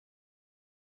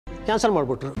Cancel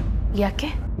ಮಾಡಿಬಿಟ್ರು. ಯಾಕೆ?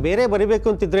 ಬೇರೆ ಬರಿಬೇಕು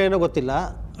ಅಂತಿದ್ರೆ ಏನೋ ಗೊತ್ತಿಲ್ಲ,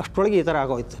 ಅಷ್ಟರೊಳಗೆ ಈ ಥರ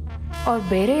ಆಗೋಯ್ತು. ಅವ್ರು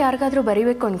ಬೇರೆ ಯಾರಿಗಾದ್ರೂ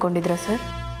ಬರಿಬೇಕು ಅಂದ್ಕೊಂಡಿದ್ರಾ ಸರ್?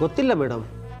 ಗೊತ್ತಿಲ್ಲ ಮೇಡಮ್,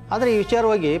 ಆದರೆ ಈ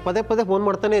ವಿಚಾರವಾಗಿ ಪದೇ ಪದೇ ಫೋನ್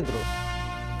ಮಾಡ್ತಾನೆ ಇದ್ರು.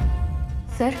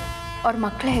 ಸರ್, ಅವ್ರ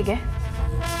ಮಕ್ಕಳು ಹೇಗೆ?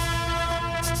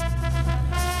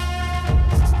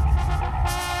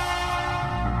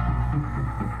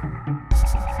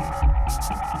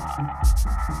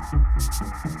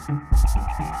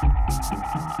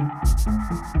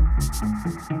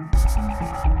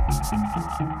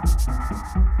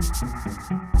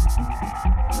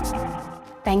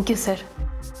 ಥ್ಯಾಂಕ್ ಯು ಸರ್,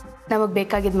 ನಮಗೆ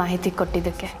ಬೇಕಾಗಿದ್ದ ಮಾಹಿತಿ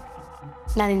ಕೊಟ್ಟಿದ್ದಕ್ಕೆ.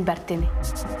 ನಾನಿನ್ನು ಬರ್ತೀನಿ.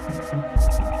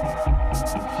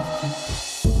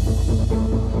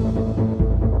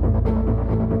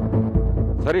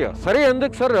 ಸರಿಯಾ? ಸರಿ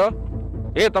ಎಂದಕ್ಕೆ ಸರ್?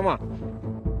 ಏ ತಮ್ಮ,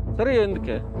 ಸರಿ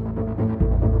ಎಂದಕ್ಕೆ?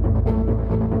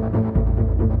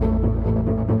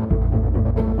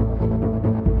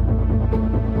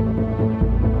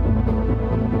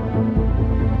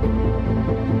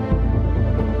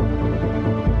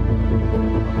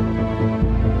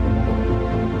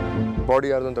 ಬಾಡಿ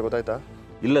ಯಾರ್ದು ಅಂತ ಗೊತ್ತಾಯ್ತಾ?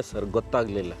 ಇಲ್ಲ ಸರ್,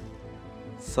 ಗೊತ್ತಾಗಲಿಲ್ಲ.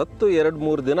 ಸತ್ತು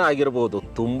 2-3 ದಿನ ಆಗಿರ್ಬೋದು.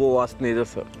 ತುಂಬ ವಾಸನೆ ಇದೆ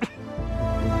ಸರ್.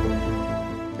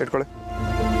 ಇಟ್ಕೊಳ್ಳಿ.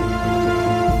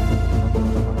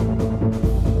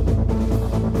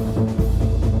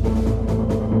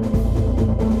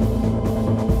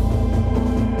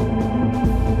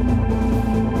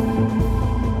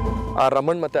 ಆ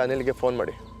ರಮಣ್ ಮತ್ತು ಅನಿಲ್ಗೆ ಫೋನ್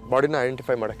ಮಾಡಿ ಬಾಡಿನ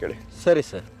ಐಡೆಂಟಿಫೈ ಮಾಡಕ್ಕೆ ಹೇಳಿ. ಸರಿ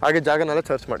ಸರ್. ಹಾಗೆ ಜಾಗನೆಲ್ಲ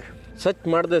ಸರ್ಚ್ ಮಾಡಿ. ಸರ್ಚ್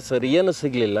ಮಾಡಿದೆ ಸರ್, ಏನು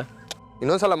ಸಿಗಲಿಲ್ಲ.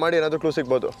 ಇನ್ನೊಂದ್ಸಲ ಮಾಡಿ, ಏನಾದರೂ ಕ್ಲೂ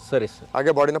ಸಿಗ್ಬೋದು. ಸರಿ ಸರ್.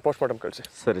 ಹಾಗೆ ಬಾಡಿನ ಪೋಸ್ಟ್ ಮಾರ್ಟಮ್ ಕಳಿಸಿ.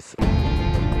 ಸರಿ ಸರ್.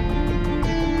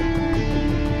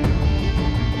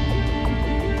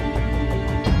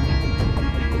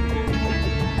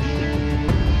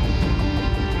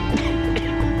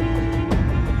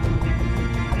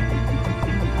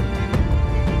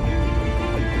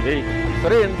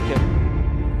 ಸರಿ ಎಂದಕ್ಕೆ?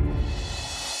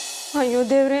 ಅಯ್ಯೋ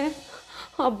ದೇವ್ರೆ,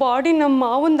 ಆ ಬಾಡಿ ನಮ್ಮ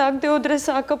ಮಾವಂದಾಗದೆ ಹೋದ್ರೆ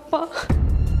ಸಾಕಪ್ಪ.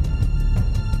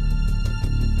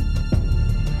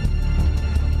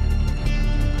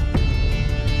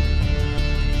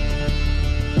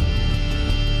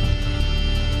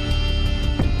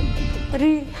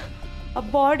 ರೀ, ಆ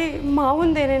ಬಾಡಿ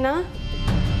ಮಾವಂದೇನೇನಾ?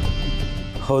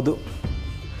 ಹೌದು.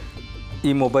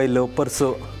 ಈ ಮೊಬೈಲು, ಪರ್ಸು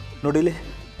ನೋಡಿಲಿ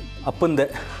ಅಪ್ಪಂದೆ.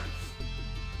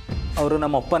 ಅವರು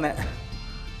ನಮ್ಮ ಅಪ್ಪನೇ,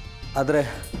 ಆದರೆ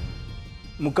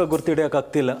ಮುಖ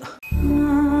ಗುರ್ತಿಡಿಯೋಕ್ಕಾಗ್ತಿಲ್ಲ.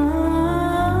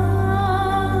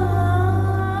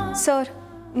 ಸರ್,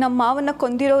 ನಮ್ಮ ಮಾವನ್ನ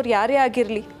ಕೊಂದಿರೋರು ಯಾರೇ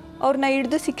ಆಗಿರಲಿ, ಅವ್ರನ್ನ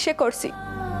ಹಿಡಿದು ಶಿಕ್ಷೆ ಕೊಡಿಸಿ.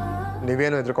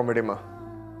 ನೀವೇನು ಹೆದರ್ಕೊಂಬಿಡಿಮ್ಮ,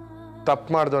 ತಪ್ಪು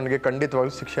ಮಾಡಿದವನಿಗೆ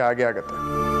ಖಂಡಿತವಾಗ್ಲೂ ಶಿಕ್ಷೆ ಆಗೇ ಆಗತ್ತೆ.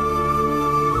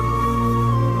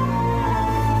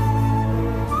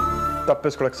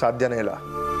 ತಪ್ಪಿಸ್ಕೊಳಕ್ಕೆ ಸಾಧ್ಯನೇ ಇಲ್ಲ.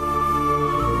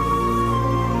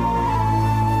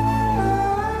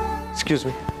 Excuse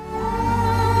me.